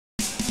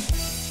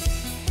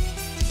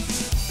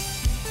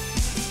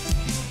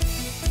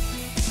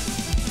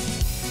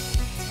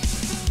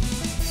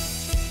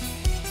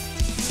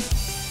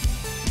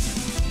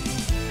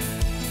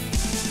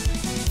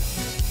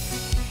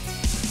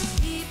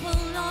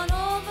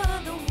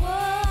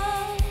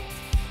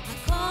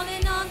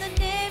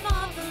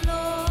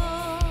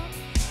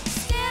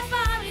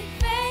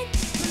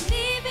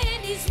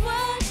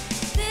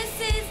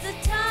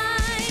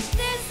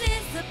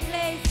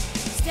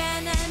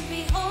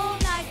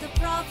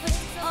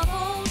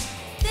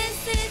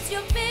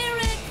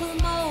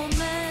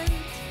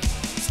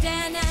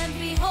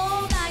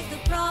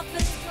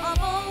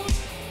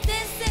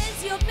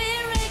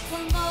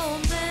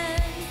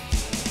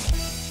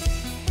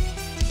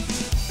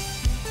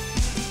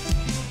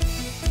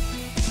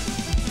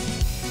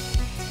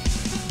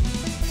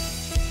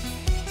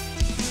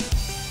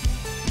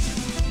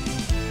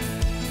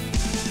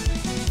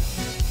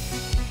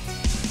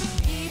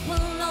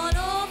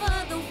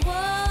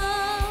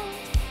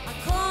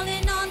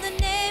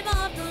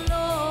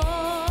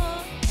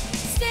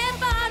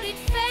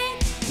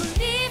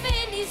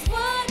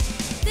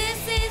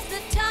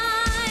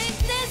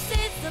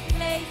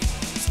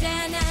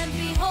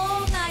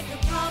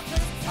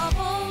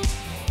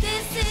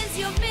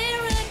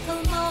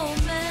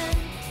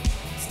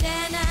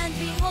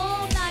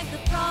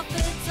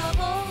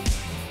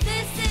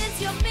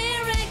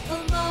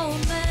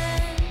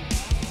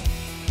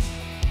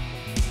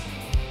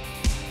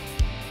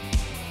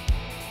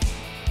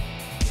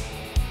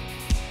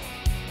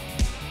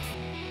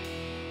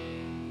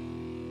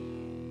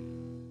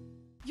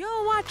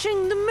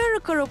watching the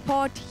Miracle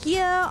Report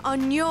here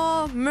on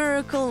your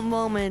Miracle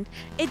Moment.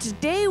 It's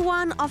day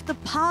one of the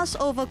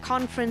Passover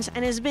conference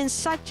and it's been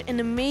such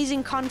an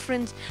amazing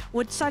conference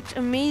with such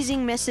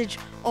amazing message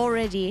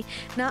already.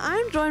 Now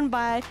I'm joined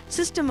by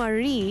Sister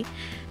Marie.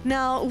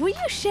 Now, will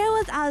you share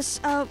with us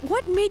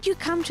what made you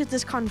come to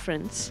this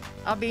conference?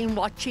 I've been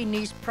watching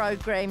these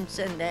programs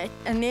and that,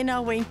 and then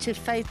I went to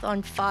Faith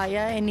on Fire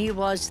and he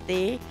was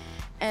there,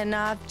 and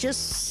I've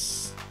just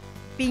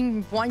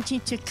been wanting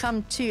to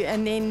come too,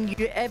 and then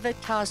you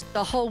advertised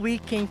the whole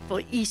weekend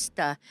for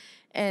Easter,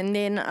 and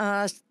then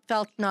I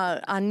felt, no,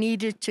 I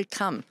needed to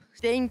come.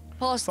 Then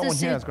Pastor Someone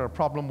said, here has got a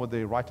problem with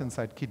the right-hand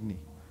side kidney.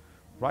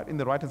 Right in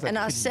the right-hand side and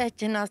kidney. I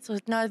sat and I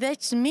thought, no,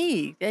 that's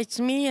me. That's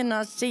me. And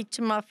I said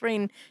to my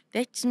friend,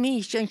 that's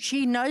me. And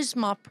she knows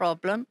my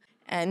problem.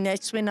 And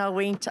that's when I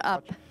went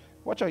up.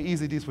 Watch how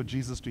easy it is for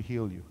Jesus to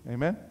heal you.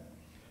 Amen?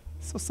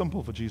 It's so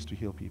simple for Jesus to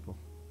heal people.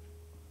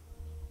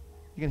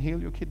 He can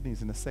heal your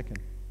kidneys in a second.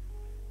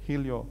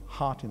 Heal your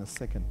heart in a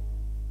second.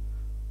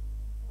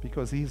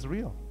 Because He's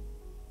real.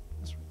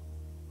 He's real.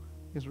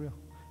 He's real.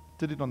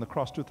 Did it on the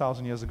cross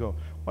 2,000 years ago.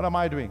 What am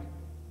I doing?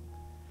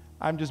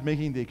 I'm just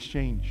making the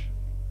exchange.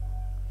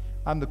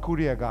 I'm the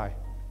courier guy.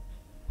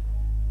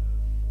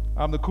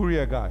 I'm the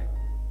courier guy.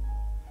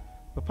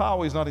 The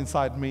power is not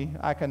inside me.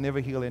 I can never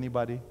heal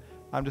anybody.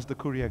 I'm just the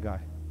courier guy.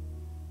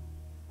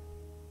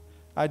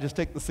 I just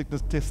take the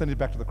sickness, send it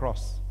back to the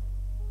cross.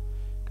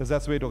 Because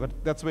that's where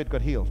it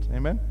got healed.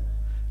 Amen?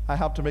 I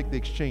help to make the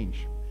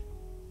exchange.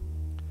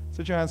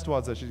 Set your hands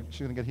towards her. She's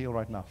going to get healed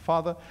right now.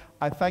 Father,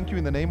 I thank you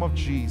in the name of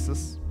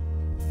Jesus.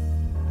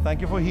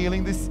 Thank you for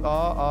healing this.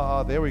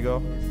 There we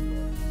go.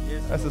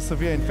 That's a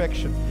severe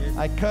infection.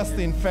 I curse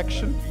the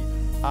infection.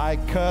 I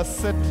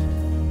curse it.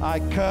 I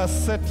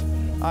curse it.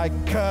 I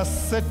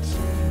curse it.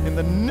 In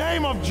the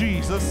name of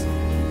Jesus,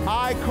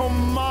 I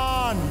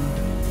command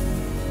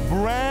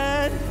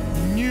brand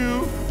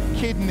new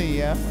kidney.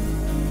 Yeah?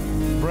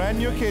 Brand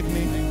new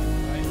kidney.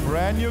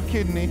 Brand new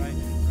kidney.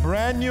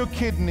 Brand new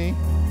kidney.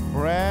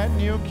 Brand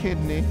new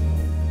kidney.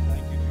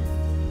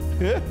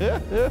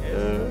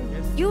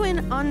 You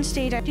went on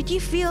stage. Did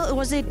you feel,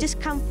 was there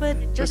discomfort?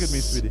 Look at me,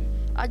 sweetie.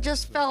 I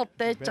just felt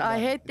that I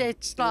had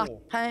that slight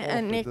pain,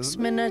 and next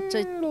minute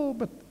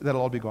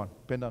that'll all be gone.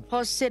 Bend down.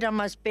 Pastor said I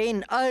must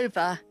bend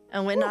over,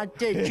 and when I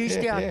did,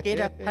 usually I get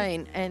a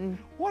pain, and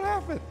what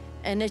happened?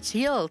 And it's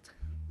healed.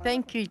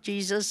 Thank you,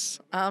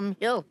 Jesus. I'm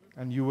healed.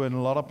 And you were in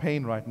a lot of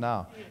pain right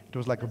now. It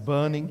was like a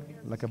burning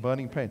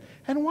pain.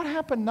 And what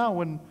happened now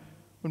when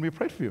we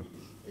prayed for you?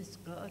 It's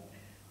God.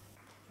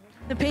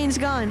 The pain's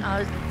gone.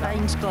 The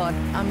pain's gone.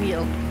 I'm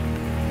healed.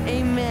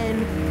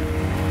 Amen.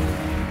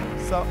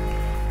 So,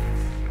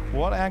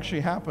 what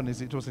actually happened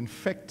is it was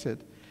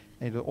infected,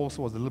 and it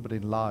also was a little bit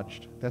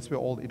enlarged. That's where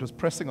it was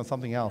pressing on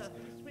something else.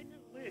 When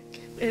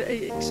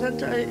it works,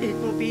 sometimes it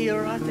will be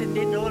all right, and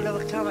then all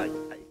of it come out.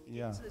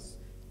 Yeah.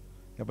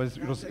 Yeah, but it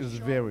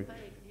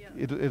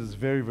is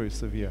very, very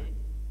severe.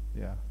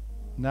 Yeah.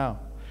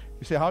 Now,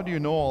 you say, how do you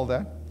know all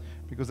that?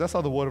 Because that's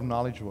how the word of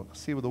knowledge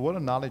works. See, when the word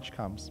of knowledge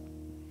comes,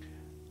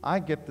 I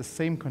get the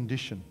same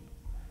condition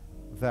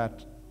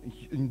that,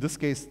 in this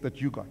case,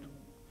 that you got.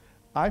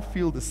 I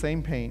feel the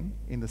same pain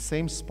in the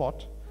same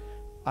spot.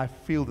 I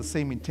feel the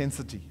same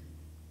intensity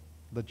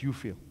that you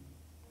feel.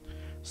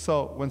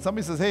 So when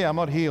somebody says, hey, I'm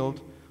not healed,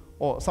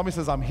 or somebody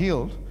says, I'm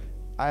healed,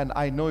 and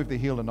I know if they're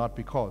healed or not,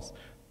 because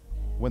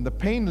when the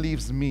pain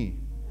leaves me,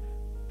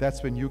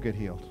 that's when you get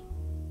healed.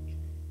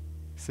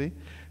 See?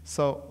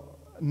 So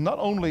not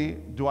only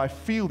do I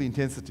feel the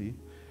intensity,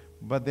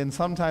 but then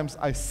sometimes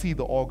I see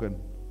the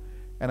organ,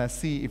 and I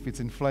see if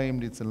it's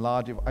inflamed, it's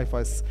enlarged.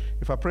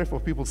 If I pray for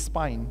people's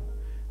spine,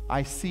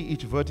 I see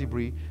each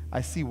vertebrae,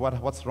 I see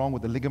what's wrong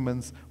with the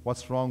ligaments,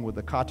 what's wrong with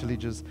the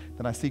cartilages,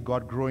 then I see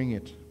God growing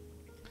it.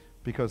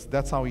 Because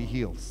that's how He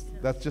heals.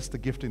 That's just the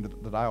gifting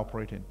that I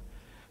operate in.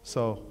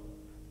 So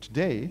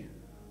today,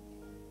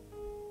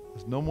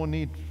 there's no more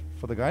need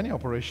for the gynae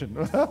operation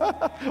or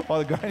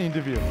the gynae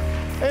interview.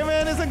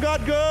 Amen, isn't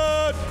God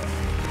good?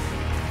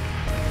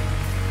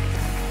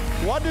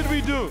 What did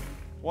we do?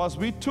 Was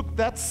we took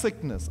that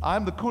sickness.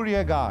 I'm the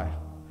courier guy.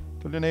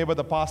 Tell your neighbor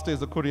the pastor is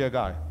the courier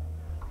guy.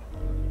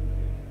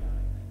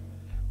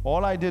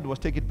 All I did was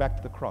take it back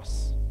to the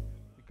cross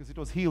because it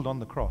was healed on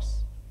the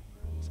cross.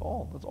 That's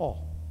all. That's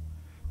all.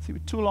 See,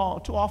 too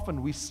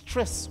often we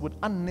stress with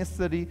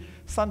unnecessary,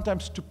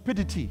 sometimes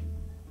stupidity.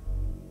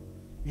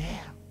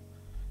 Yeah.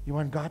 You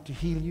want God to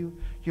heal you?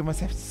 You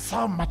must have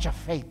so much of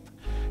faith.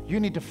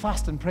 You need to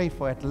fast and pray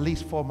for at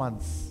least 4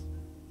 months.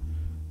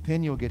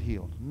 Then you'll get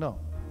healed. No.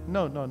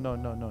 No, no, no,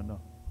 no, no,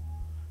 no.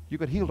 You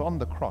got healed on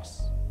the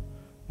cross.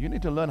 You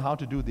need to learn how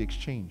to do the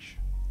exchange.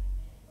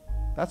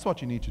 That's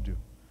what you need to do.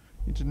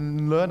 You need to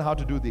learn how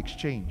to do the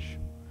exchange.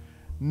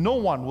 No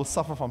one will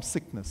suffer from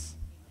sickness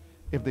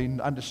if they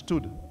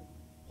understood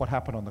what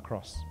happened on the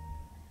cross.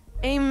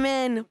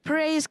 Amen.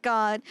 Praise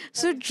God.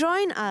 So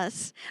join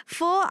us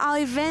for our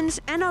events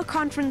and our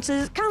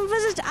conferences. Come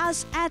visit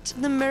us at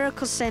the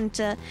Miracle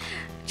Center.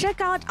 Check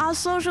out our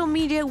social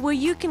media where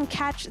you can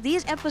catch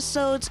these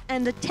episodes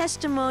and the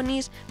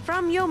testimonies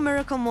from your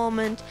miracle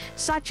moment,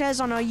 such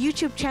as on our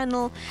YouTube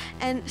channel.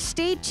 And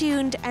stay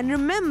tuned and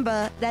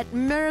remember that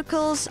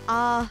miracles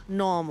are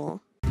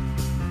normal.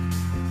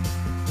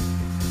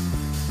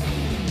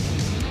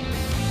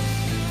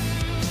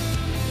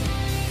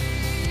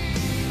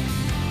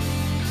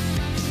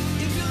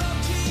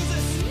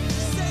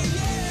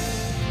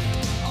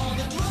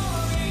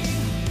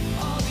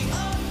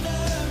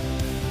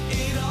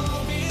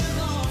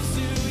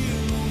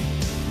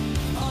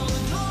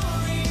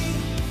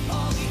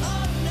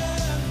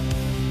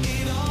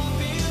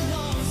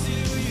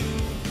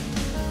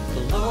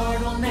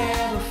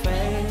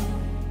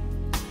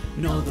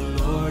 No, the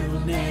Lord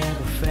will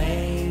never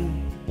fail.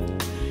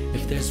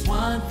 If there's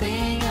one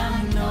thing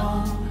I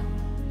know,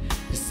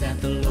 it's that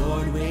the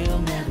Lord will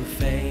never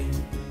fail.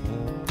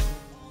 All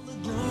the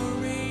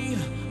glory,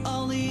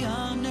 all the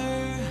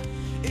honor,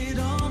 it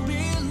all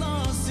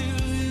belongs to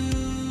you.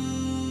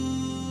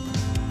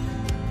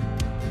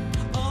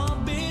 All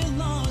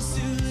belongs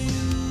to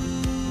you.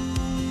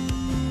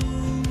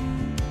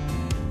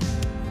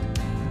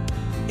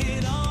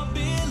 It all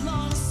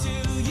belongs to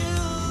you.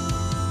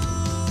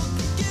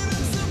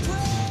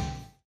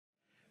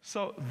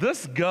 So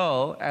this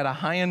girl had a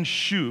high-end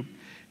shoe,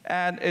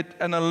 and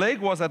her leg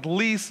was at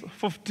least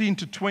 15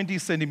 to 20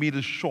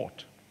 centimeters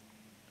short.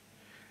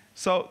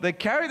 So they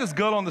carry this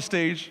girl on the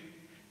stage,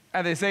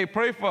 and they say,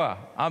 pray for her.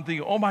 I'm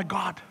thinking, oh my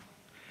God,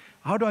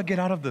 how do I get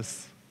out of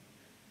this?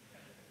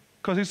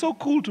 Because it's so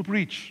cool to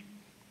preach.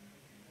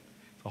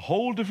 It's a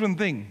whole different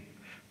thing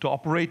to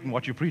operate in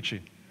what you're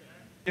preaching.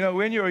 You know,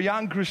 when you're a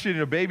young Christian,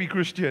 you're a baby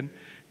Christian,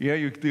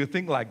 you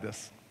think like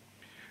this.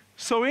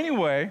 So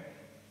anyway,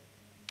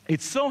 it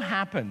so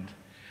happened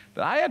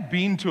that I had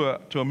been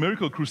to a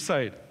miracle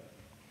crusade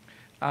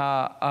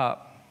by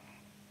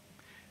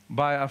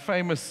a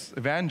famous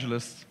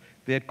evangelist.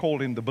 They had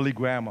called him the Billy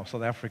Graham of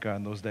South Africa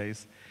in those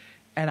days.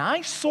 And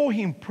I saw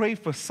him pray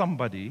for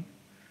somebody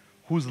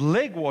whose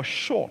leg was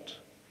short,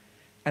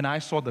 and I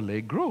saw the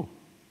leg grow.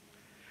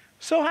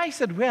 So I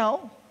said,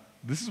 well,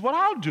 this is what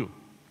I'll do.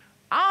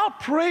 I'll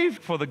pray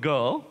for the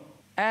girl,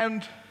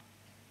 and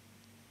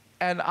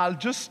I'll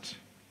just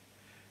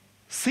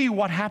see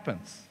what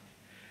happens.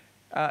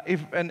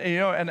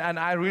 And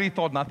I really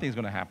thought nothing's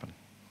going to happen.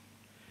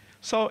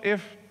 So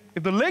if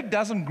the leg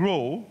doesn't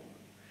grow,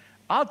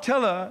 I'll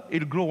tell her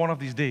it'll grow one of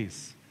these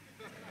days.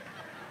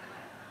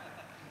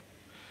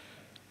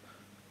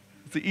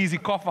 It's an easy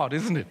cough out,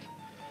 isn't it?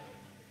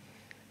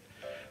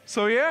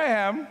 So here I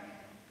am.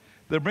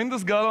 They bring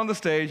this girl on the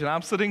stage, and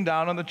I'm sitting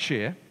down on the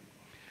chair.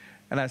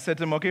 And I said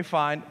to him, okay,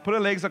 fine. Put her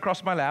legs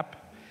across my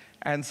lap.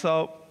 And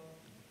so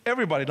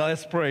everybody, now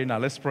let's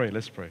pray.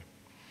 Let's pray.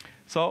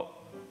 So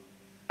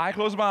I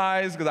close my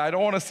eyes because I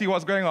don't want to see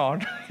what's going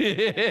on.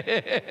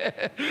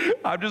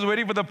 I'm just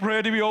waiting for the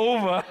prayer to be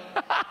over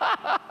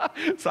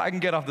so I can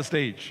get off the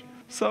stage.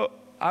 So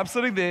I'm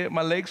sitting there,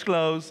 my legs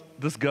closed.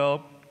 This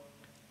girl,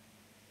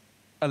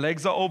 her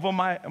legs are over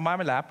my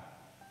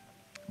lap.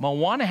 My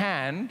one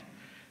hand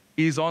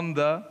is on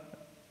the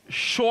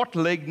short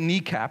leg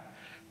kneecap.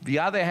 The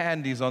other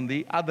hand is on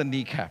the other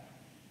kneecap.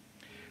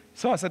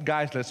 So I said,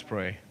 guys, let's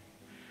pray.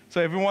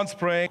 So everyone's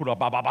praying.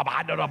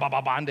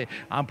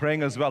 I'm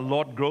praying as well.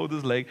 Lord, grow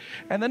this leg.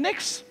 And the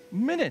next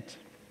minute,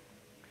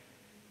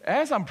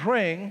 as I'm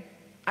praying,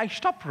 I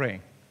stopped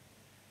praying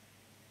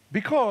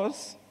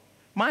because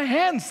my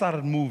hand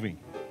started moving.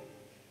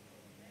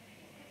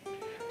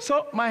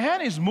 So my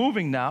hand is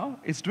moving now.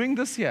 It's doing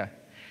this here.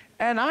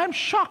 And I'm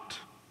shocked.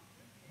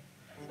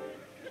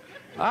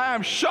 I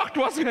am shocked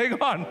what's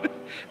going on.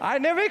 I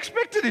never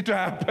expected it to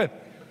happen.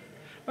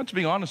 I'm just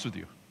being honest with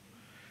you.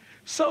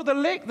 So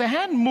the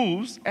hand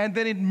moves, and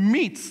then it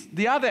meets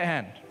the other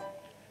hand.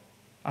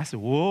 I said,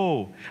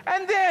 whoa.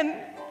 And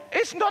then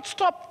it's not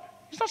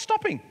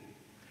stopping.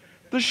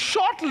 The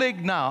short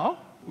leg now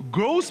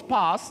grows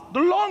past the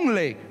long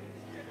leg.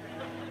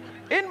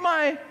 In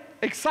my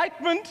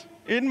excitement,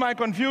 in my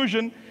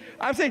confusion,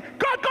 I'm saying,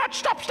 God,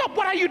 stop,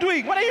 what are you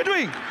doing?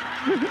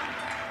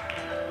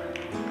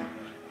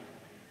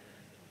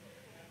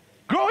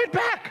 Grow it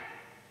back.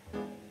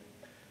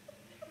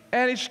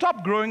 And it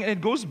stopped growing, and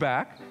it goes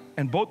back,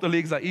 and both the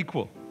legs are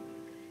equal.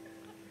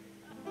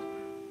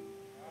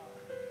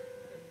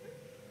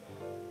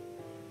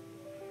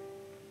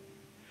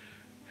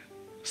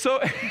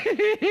 So,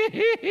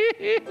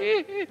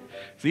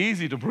 it's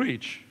easy to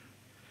preach,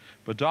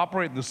 but to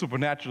operate in the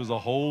supernatural is a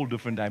whole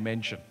different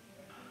dimension.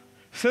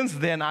 Since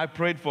then, I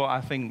prayed for, I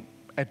think,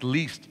 at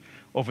least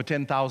over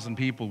 10,000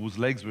 people whose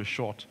legs were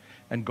short,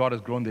 and God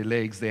has grown their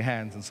legs, their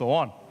hands, and so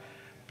on.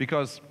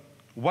 Because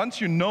once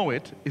you know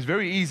it, it's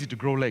very easy to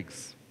grow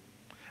legs.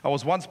 I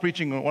was once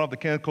preaching at one of the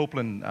Kenneth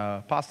Copeland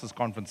pastors'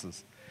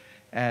 conferences,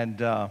 and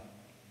I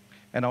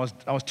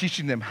was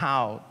teaching them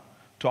how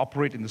to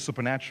operate in the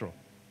supernatural.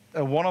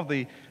 One of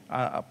the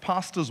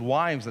pastors'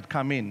 wives had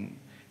come in,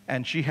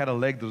 and she had a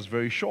leg that was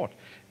very short.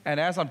 And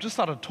as I'm just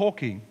started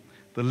talking,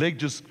 the leg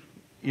just,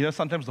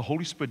 sometimes the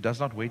Holy Spirit does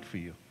not wait for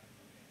you.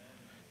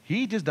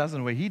 He just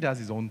doesn't wait. He does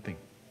his own thing.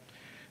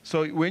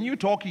 So when you're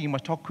talking, you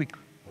must talk quick.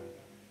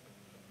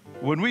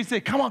 When we say,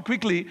 come on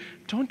quickly,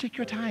 don't take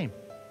your time.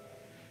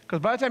 Because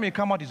by the time you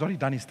come out, he's already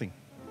done his thing.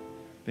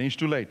 Then it's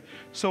too late.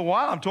 So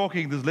while I'm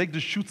talking, this leg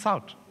just shoots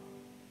out.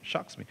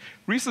 Shocks me.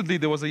 Recently,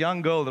 there was a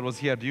young girl that was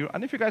here. I don't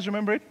know if you guys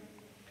remember it.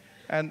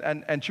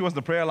 And she was in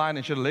the prayer line,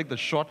 and she had a leg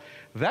that's short.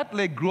 That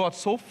leg grew out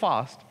so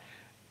fast,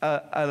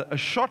 a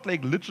short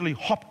leg literally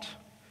hopped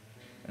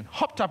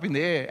up in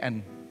the air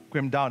and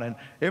came down. And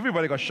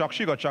everybody got shocked.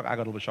 She got shocked. I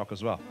got a little shocked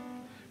as well.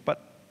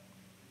 But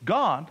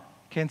God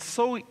can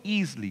so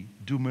easily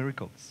do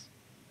miracles.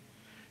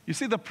 You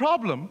see, the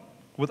problem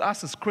with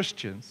us as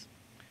Christians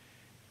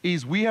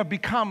is we have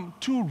become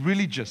too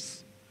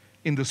religious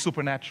in the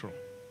supernatural.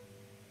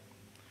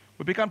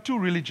 We become too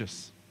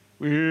religious.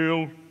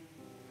 Well,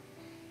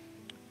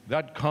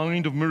 that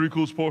kind of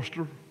miracles,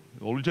 Pastor,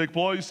 only take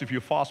place if you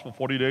fast for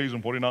 40 days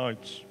and 40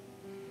 nights.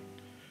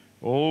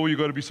 Oh, you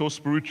got to be so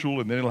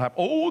spiritual, and then it'll happen.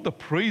 Oh, the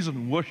praise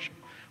and worship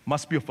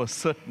must be of a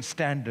certain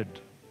standard.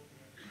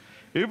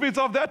 If it's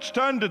of that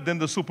standard, then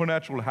the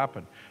supernatural will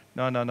happen.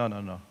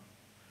 No.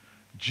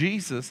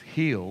 Jesus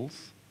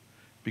heals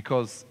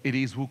because it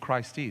is who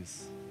Christ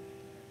is.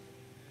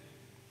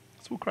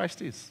 It's who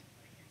Christ is.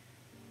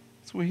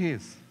 It's who he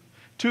is.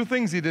 Two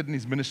things he did in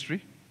his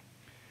ministry.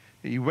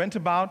 He went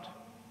about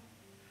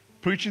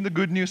preaching the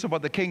good news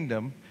about the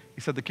kingdom.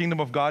 He said the kingdom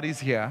of God is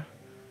here.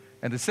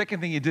 And the second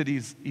thing he did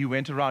is he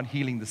went around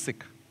healing the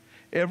sick.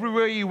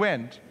 Everywhere he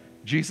went,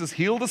 Jesus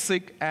healed the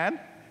sick and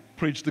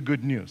preached the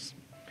good news.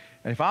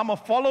 And if I'm a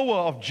follower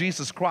of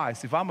Jesus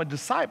Christ, if I'm a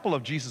disciple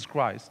of Jesus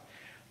Christ,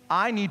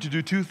 I need to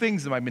do two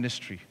things in my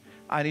ministry.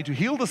 I need to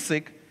heal the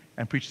sick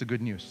and preach the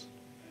good news.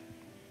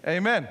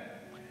 Amen.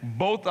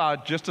 Both are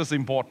just as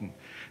important.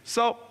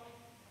 So,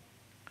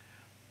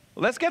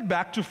 let's get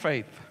back to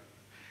faith.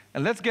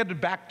 And let's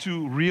get back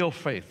to real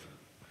faith.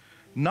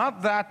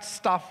 Not that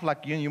stuff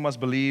like you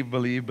must believe.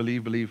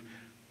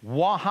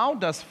 How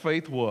does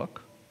faith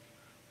work?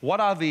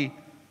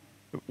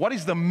 What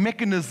is the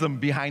mechanism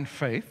behind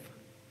faith?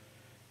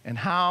 And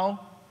how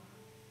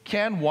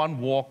can one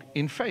walk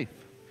in faith?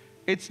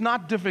 It's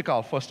not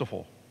difficult, first of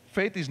all.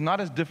 Faith is not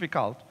as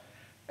difficult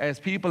as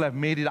people have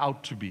made it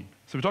out to be.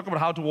 So we talk about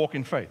how to walk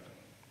in faith.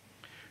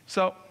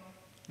 So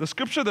the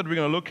scripture that we're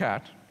going to look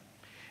at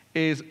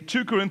is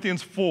 2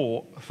 Corinthians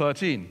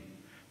 4:13.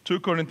 2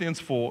 Corinthians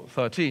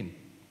 4:13.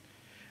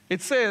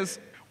 It says,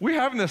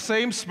 we're having the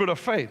same spirit of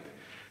faith.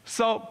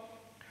 So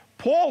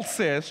Paul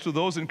says to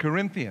those in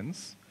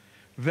Corinthians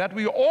that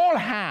we all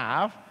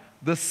have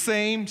the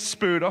same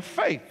spirit of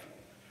faith.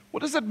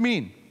 What does that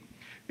mean?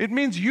 It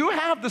means you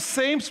have the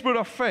same spirit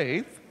of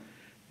faith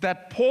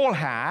that Paul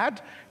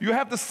had. You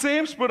have the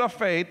same spirit of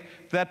faith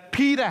that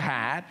Peter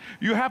had.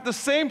 You have the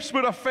same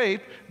spirit of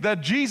faith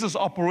that Jesus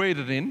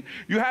operated in.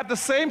 You have the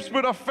same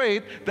spirit of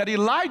faith that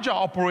Elijah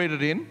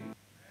operated in.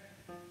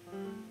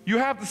 You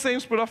have the same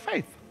spirit of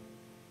faith.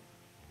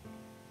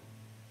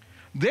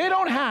 They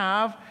don't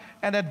have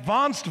an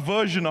advanced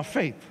version of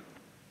faith.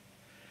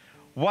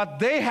 What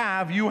they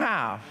have, you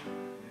have.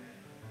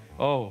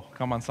 Oh,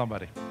 come on,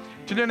 somebody.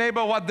 Tell your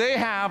neighbor, what they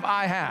have,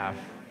 I have.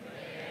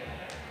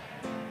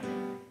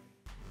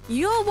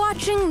 You're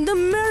watching the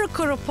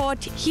Miracle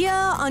Report here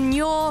on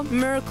Your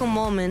Miracle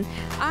Moment.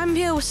 I'm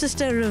here with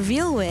Sister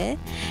Revealware,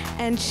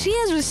 and she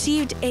has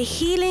received a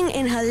healing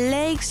in her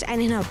legs and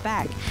in her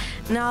back.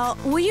 Now,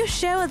 will you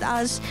share with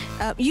us,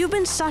 you've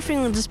been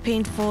suffering with this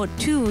pain for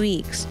 2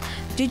 weeks.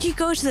 Did you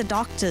go to the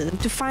doctor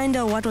to find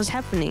out what was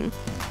happening?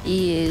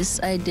 Yes,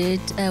 I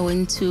did. I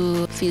went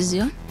to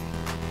physio.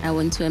 I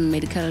went to a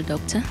medical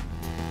doctor.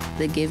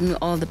 They gave me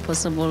all the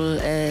possible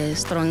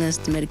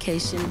strongest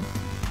medication,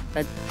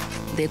 but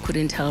they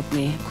couldn't help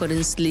me.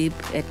 Couldn't sleep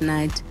at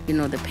night.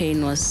 The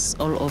pain was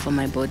all over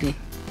my body,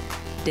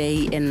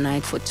 day and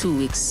night for 2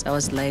 weeks. I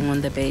was lying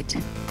on the bed.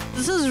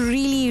 This was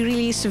really,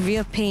 really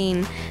severe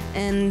pain,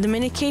 and the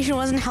medication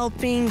wasn't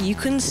helping. You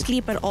couldn't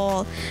sleep at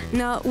all.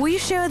 Now, will you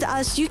share with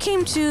us, you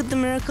came to the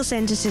Miracle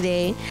Center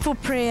today for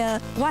prayer.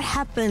 What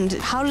happened?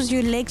 How does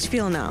your legs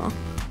feel now?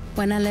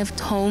 When I left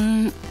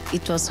home,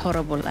 it was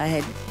horrible. I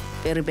had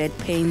very bad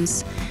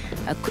pains.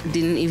 I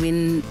didn't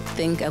even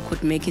think I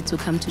could make it to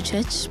come to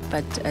church,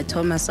 but I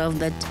told myself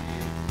that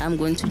I'm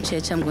going to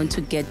church, I'm going to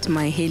get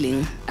my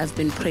healing. I've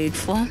been prayed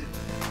for,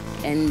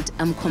 and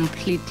I'm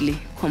completely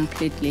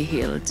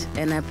healed.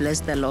 And I bless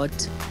the Lord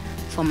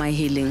for my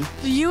healing.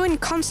 You were in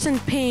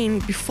constant pain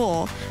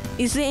before.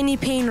 Is there any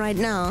pain right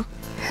now?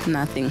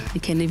 Nothing.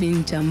 You can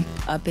even jump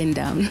up and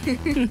down.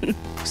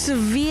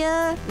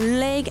 Severe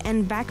leg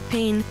and back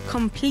pain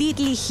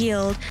completely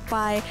healed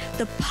by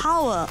the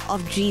power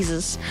of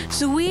Jesus.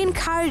 So we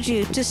encourage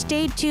you to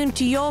stay tuned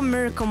to Your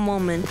Miracle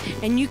Moment,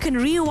 and you can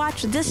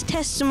rewatch this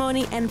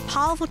testimony and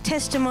powerful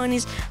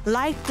testimonies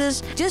like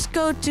this. Just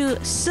go to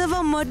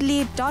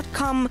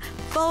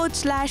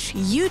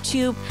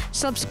sivamoodley.com/YouTube,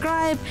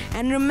 subscribe,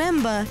 and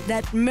remember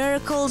that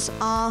miracles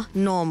are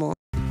normal.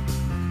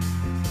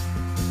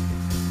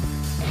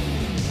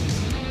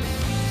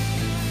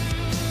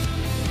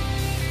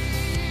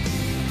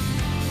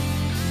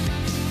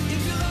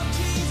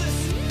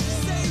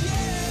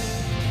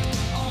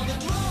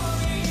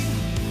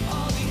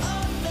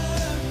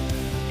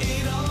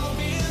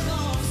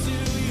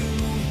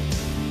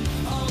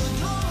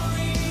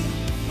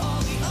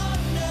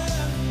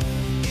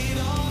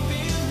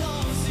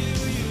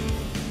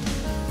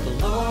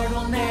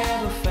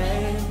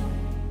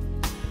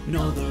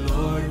 know the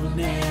Lord will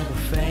never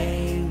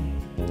fail.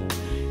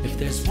 If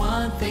there's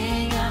one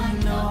thing I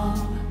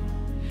know,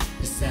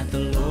 it's that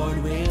the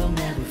Lord will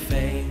never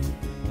fail.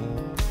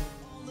 All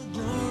the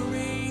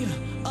glory,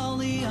 all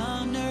the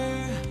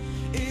honor,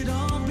 it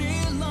all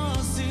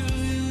belongs to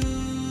you.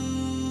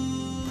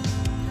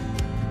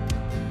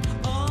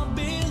 All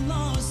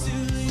belongs to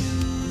you.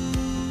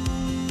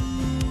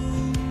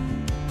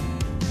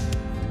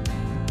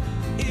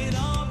 It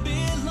all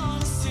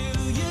belongs to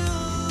you.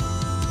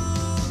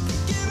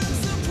 Give him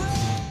some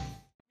praise.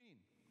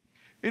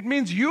 It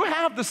means you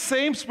have the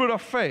same spirit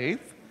of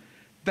faith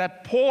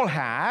that Paul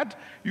had.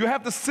 You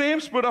have the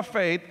same spirit of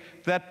faith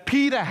that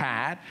Peter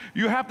had.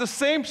 You have the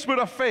same spirit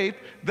of faith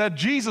that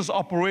Jesus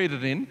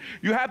operated in.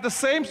 You have the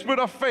same spirit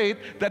of faith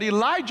that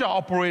Elijah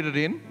operated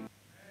in.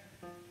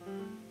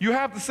 You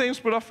have the same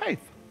spirit of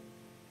faith.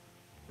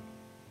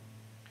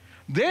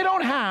 They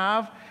don't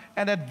have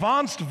an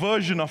advanced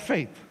version of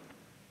faith.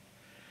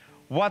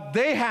 What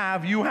they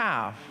have, you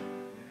have.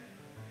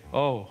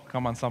 Oh,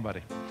 come on,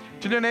 somebody.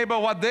 To your neighbor,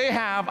 what they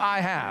have, I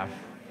have.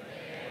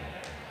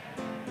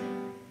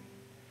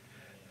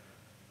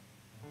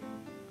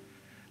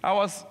 I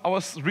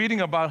was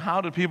reading about how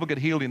did people get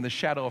healed in the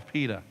shadow of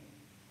Peter.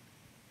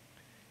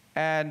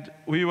 And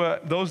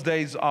those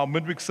days, our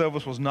midweek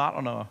service was not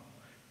on a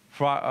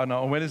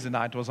Wednesday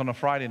night, it was on a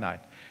Friday night.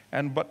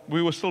 But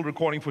we were still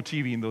recording for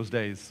TV in those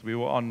days. We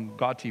were on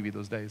God TV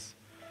those days.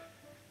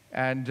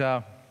 And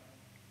so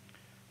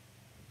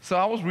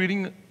I was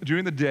reading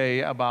during the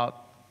day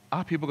about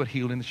how people got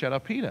healed in the shadow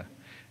of Peter.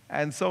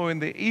 And so in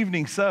the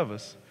evening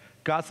service,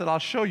 God said, I'll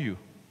show you.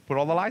 Put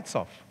all the lights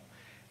off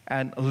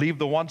and leave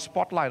the one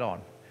spotlight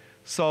on.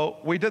 So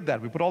we did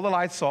that. We put all the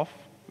lights off.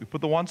 We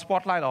put the one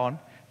spotlight on.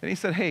 Then he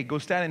said, hey, go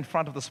stand in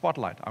front of the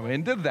spotlight. I went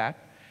and did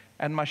that,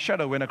 and my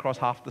shadow went across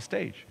half the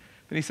stage.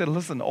 Then he said,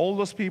 listen, all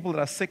those people that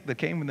are sick that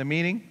came in the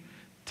meeting,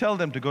 tell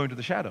them to go into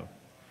the shadow.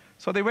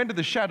 So they went to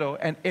the shadow,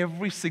 and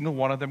every single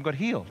one of them got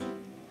healed.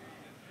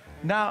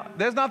 Now,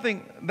 there's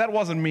nothing, that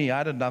wasn't me.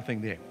 I did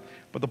nothing there.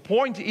 But the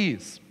point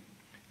is,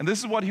 and this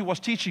is what he was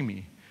teaching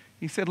me,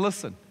 he said,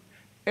 listen,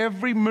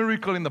 every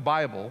miracle in the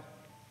Bible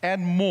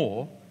and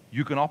more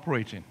you can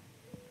operate in.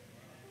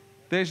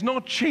 There's no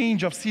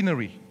change of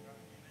scenery.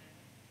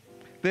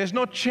 There's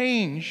no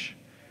change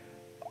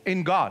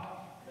in God.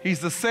 He's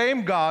the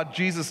same God,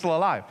 Jesus is still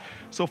alive.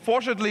 So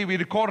fortunately, we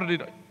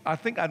recorded it.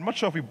 I'm not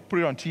sure if we put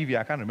it on TV.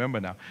 I can't remember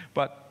now.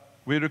 But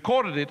we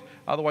recorded it.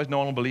 Otherwise, no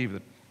one will believe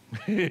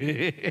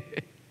it.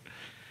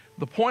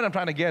 The point I'm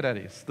trying to get at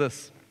is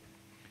this.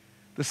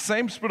 The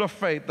same spirit of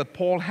faith that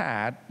Paul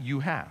had, you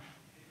have.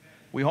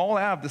 We all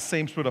have the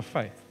same spirit of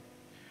faith.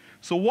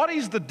 So what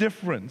is the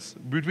difference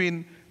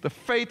between the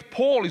faith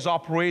Paul is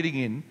operating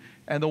in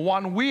and the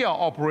one we are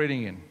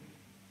operating in?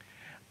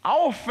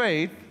 Our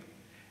faith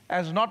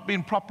has not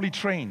been properly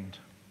trained.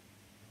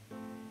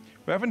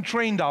 We haven't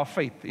trained our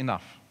faith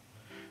enough.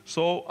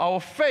 So our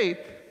faith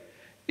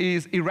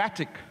is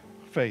erratic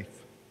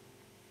faith.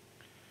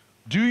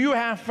 Do you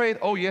have faith?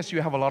 Oh, yes,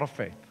 you have a lot of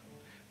faith.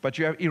 But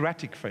you have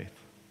erratic faith.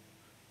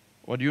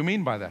 What do you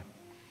mean by that?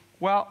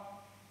 Well,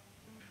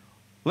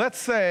 let's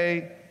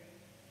say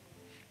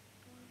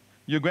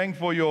you're going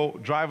for your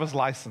driver's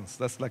license.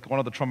 That's like one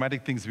of the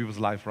traumatic things in people's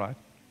life, right?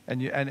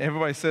 And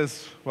everybody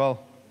says,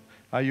 well,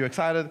 are you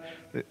excited?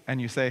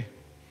 And you say,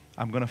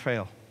 I'm going to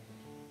fail.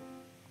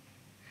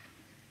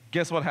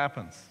 Guess what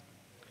happens?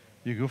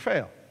 You go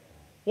fail.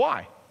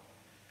 Why?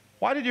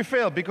 Why did you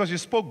fail? Because you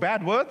spoke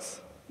bad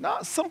words? No,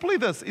 simply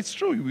this. It's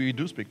true, we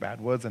do speak bad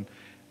words, and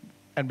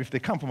if they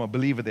come from a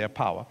believer, they have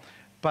power.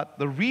 But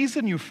the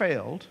reason you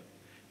failed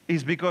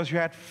is because you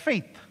had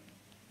faith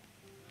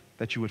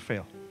that you would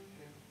fail.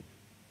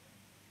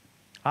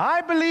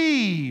 I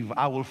believe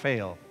I will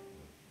fail.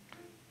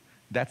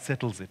 That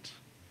settles it.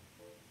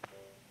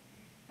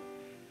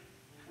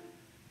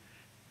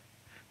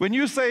 When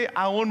you say,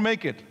 I won't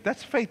make it,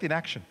 that's faith in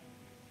action.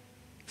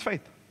 It's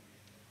faith.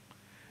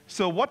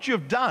 So what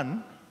you've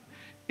done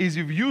is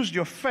you've used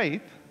your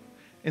faith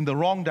in the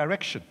wrong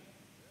direction.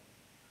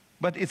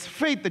 But it's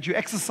faith that you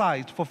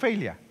exercised for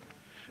failure.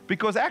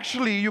 Because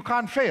actually, you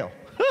can't fail.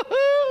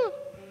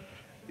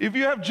 If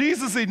you have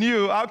Jesus in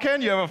you, how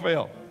can you ever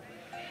fail?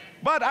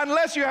 But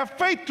unless you have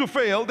faith to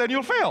fail, then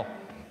you'll fail.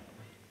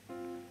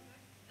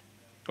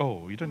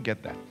 Oh, you don't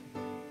get that.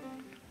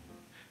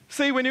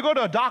 See, when you go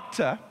to a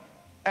doctor,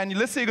 and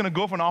let's say you're going to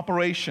go for an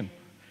operation,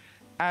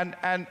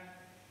 and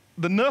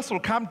the nurse will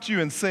come to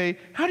you and say,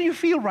 how do you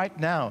feel right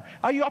now?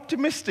 Are you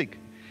optimistic?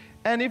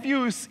 And if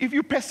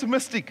you're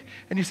pessimistic,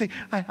 and you say,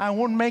 I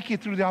won't make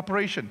it through the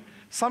operation,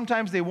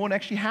 sometimes they won't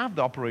actually have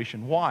the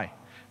operation. Why?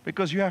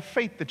 Because you have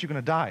faith that you're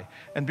going to die.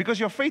 And because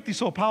your faith is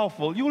so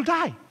powerful, you will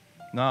die.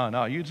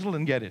 No, you still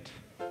didn't get it.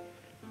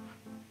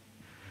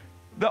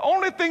 The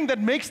only thing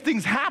that makes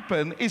things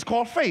happen is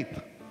called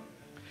faith.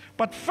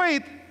 But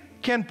faith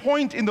can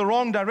point in the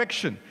wrong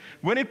direction.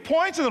 When it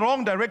points in the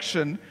wrong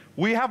direction,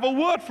 we have a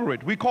word for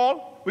it. We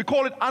call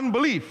it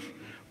unbelief.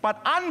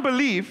 But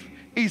unbelief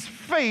is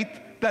faith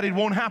that it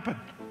won't happen.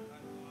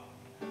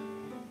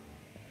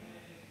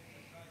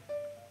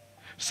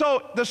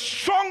 So the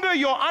stronger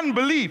your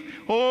unbelief,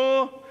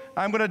 oh,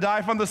 I'm going to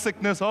die from the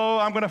sickness, oh,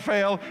 I'm going to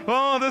fail,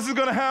 oh, this is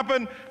going to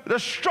happen. The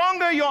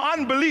stronger your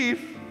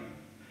unbelief,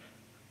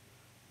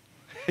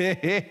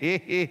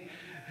 the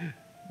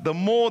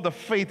more the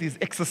faith is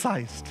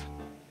exercised.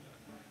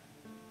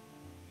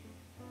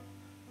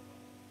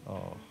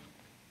 Oh.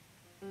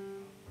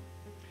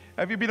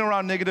 Have you been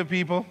around negative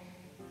people?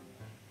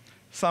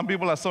 Some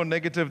people are so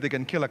negative they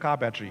can kill a car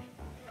battery.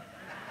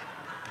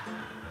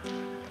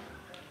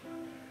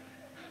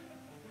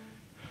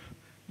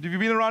 Have you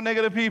been around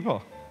negative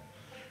people?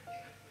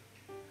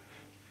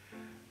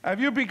 Have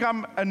you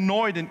become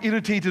annoyed and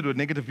irritated with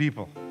negative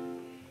people?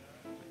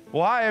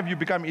 Why have you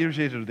become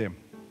irritated with them?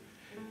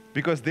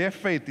 Because their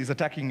faith is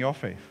attacking your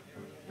faith.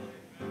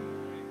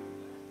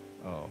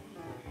 Oh.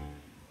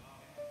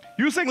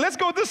 You're saying, let's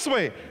go this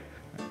way.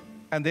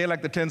 And they're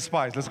like the 10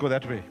 spies, let's go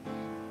that way.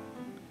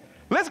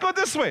 Let's go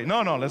this way.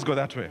 No, let's go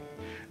that way.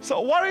 So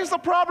what is the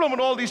problem with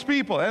all these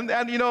people? And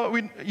you know,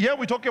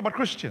 we're talking about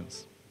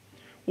Christians.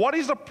 What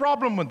is the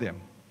problem with them?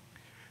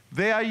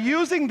 They are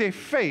using their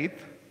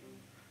faith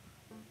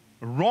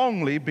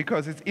wrongly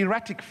because it's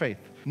erratic faith.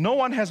 No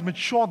one has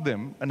matured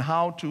them on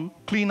how to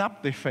clean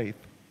up their faith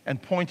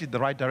and point it the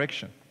right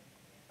direction.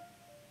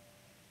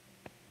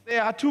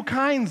 There are two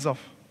kinds of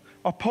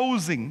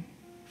opposing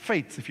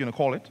faiths, if you want to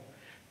call it.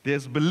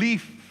 There's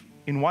belief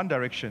in one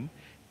direction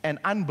and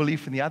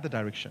unbelief in the other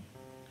direction.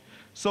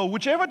 So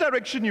whichever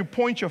direction you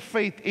point your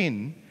faith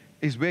in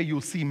is where you'll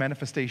see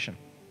manifestation.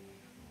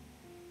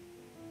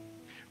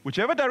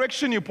 Whichever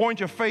direction you point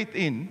your faith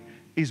in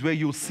is where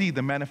you'll see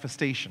the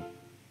manifestation.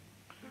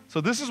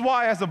 So this is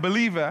why, as a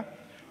believer,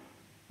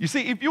 you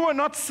see, if you are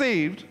not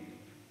saved,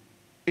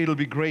 it'll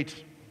be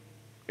great.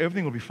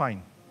 Everything will be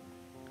fine.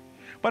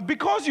 But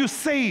because you're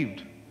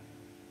saved,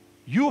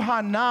 you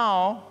are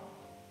now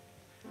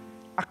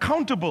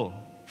accountable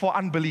for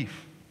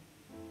unbelief.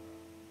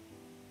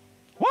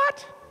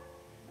 What?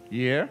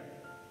 Yeah.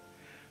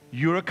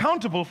 You're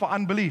accountable for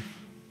unbelief.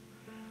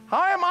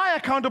 How am I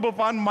accountable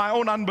for my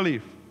own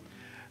unbelief?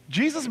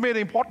 Jesus made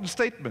an important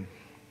statement.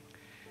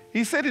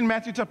 He said in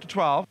Matthew chapter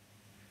 12,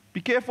 be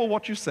careful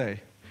what you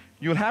say.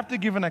 You'll have to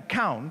give an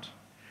account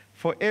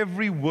for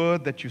every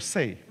word that you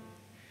say.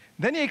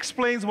 Then he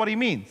explains what he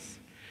means.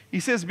 He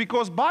says,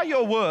 because by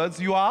your words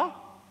you are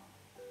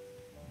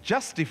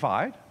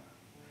justified,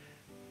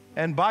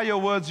 and by your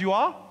words you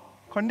are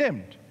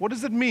condemned. What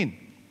does it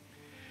mean?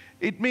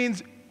 It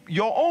means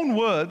your own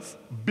words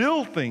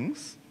build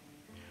things,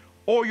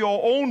 or your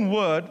own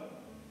word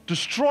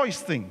destroys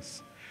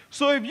things.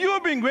 So if you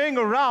have been going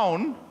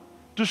around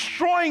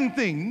destroying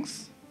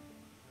things,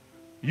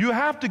 you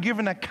have to give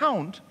an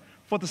account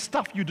for the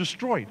stuff you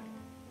destroyed.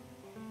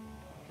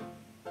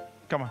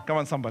 Come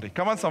on, somebody.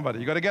 Come on, somebody.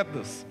 You got to get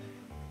this.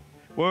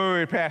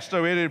 Wait,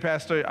 Pastor,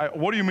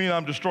 what do you mean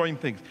I'm destroying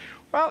things?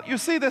 Well, you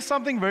see, there's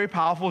something very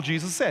powerful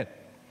Jesus said.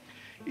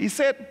 He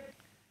said,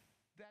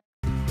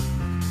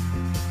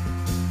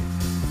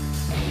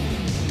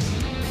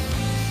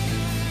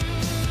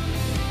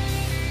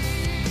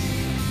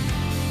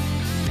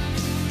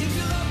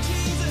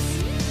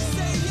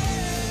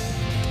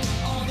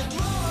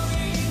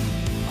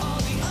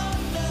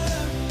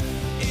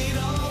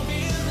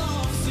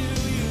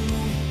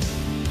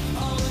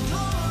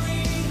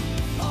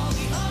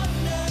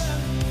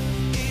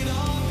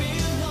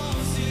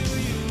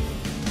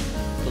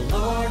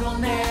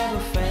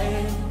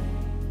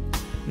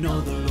 no,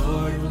 the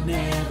Lord will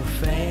never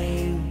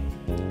fail.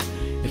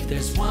 If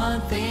there's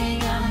one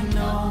thing I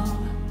know,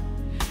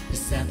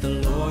 it's that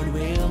the Lord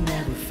will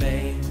never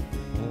fail.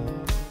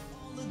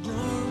 All the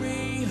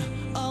glory,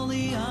 all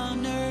the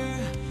honor,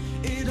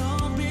 it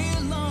all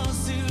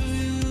belongs to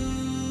you.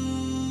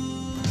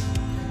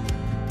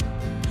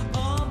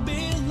 All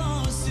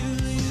belongs to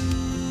you.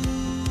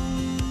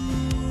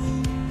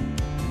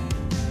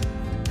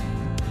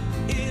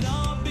 It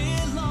all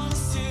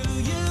belongs to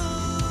you.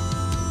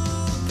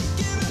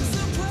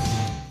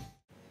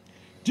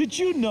 did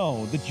you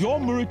know that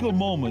Your Miracle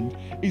Moment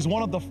is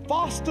one of the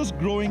fastest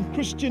growing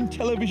Christian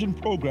television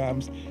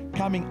programs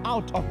coming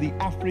out of the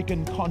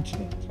African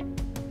continent?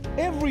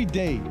 Every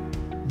day,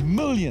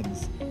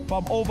 millions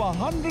from over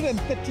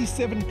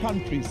 137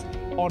 countries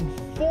on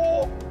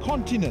 4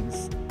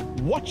 continents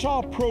watch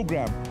our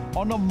program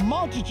on a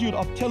multitude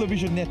of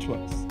television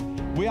networks.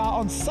 We are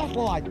on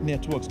satellite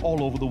networks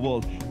all over the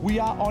world. We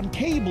are on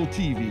cable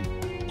TV.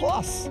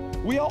 Plus,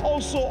 we are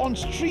also on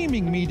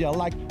streaming media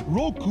like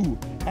Roku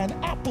and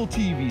Apple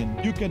TV,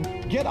 and you can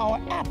get our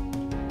app.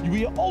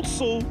 We are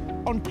also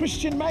on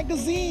Christian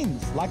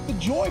magazines like the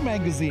Joy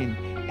magazine,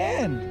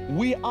 and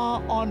we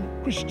are on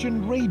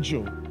Christian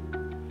radio.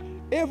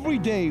 Every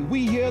day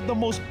we hear the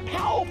most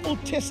powerful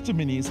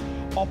testimonies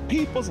of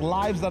people's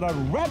lives that are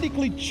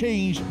radically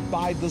changed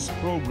by this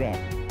program.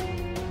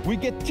 We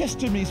get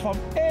testimonies from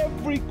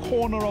every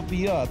corner of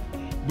the earth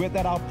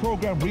that our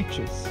program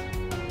reaches.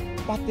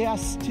 But there are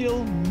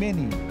still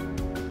many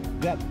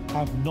that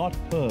have not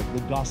heard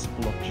the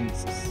gospel of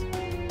Jesus.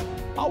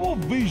 Our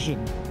vision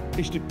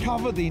is to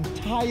cover the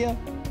entire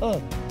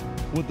earth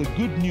with the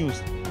good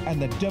news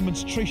and the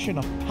demonstration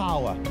of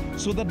power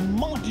so that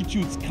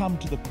multitudes come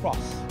to the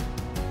cross.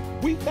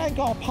 We thank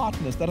our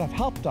partners that have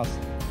helped us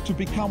to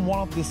become one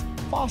of this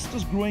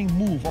fastest growing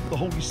move of the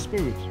Holy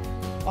Spirit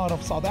out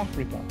of South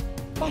Africa.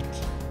 But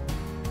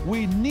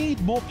we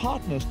need more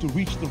partners to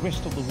reach the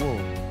rest of the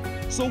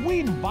world. So we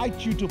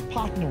invite you to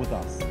partner with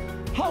us.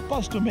 Help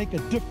us to make a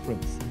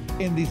difference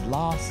in these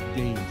last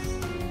days.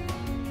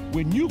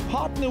 When you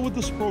partner with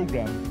this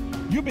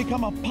program, you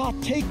become a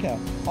partaker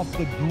of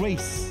the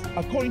grace,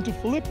 according to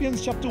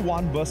Philippians chapter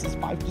 1, verses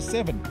 5 to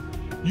 7.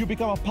 You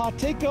become a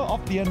partaker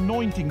of the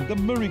anointing, the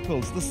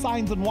miracles, the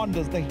signs and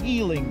wonders, the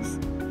healings,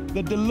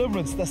 the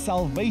deliverance, the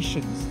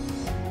salvations,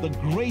 the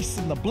grace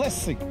and the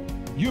blessing.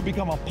 You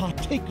become a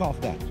partaker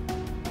of that.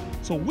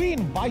 So we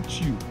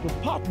invite you to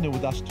partner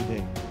with us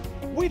today.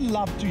 We'd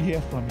love to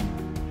hear from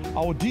you.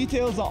 Our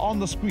details are on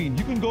the screen.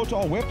 You can go to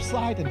our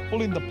website and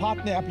fill in the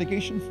partner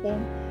application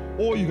form,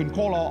 or you can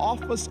call our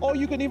office, or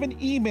you can even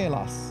email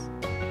us.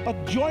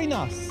 But join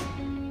us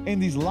in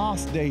these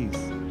last days.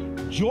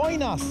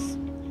 Join us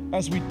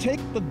as we take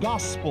the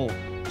gospel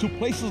to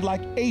places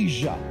like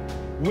Asia,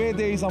 where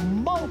there is a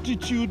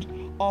multitude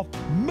of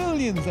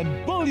millions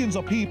and billions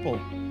of people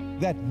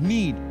that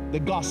need the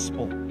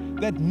gospel,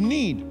 that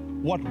need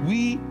what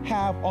we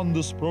have on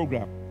this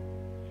program.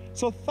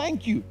 So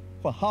thank you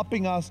for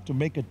helping us to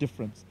make a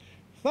difference.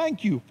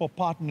 Thank you for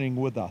partnering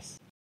with us.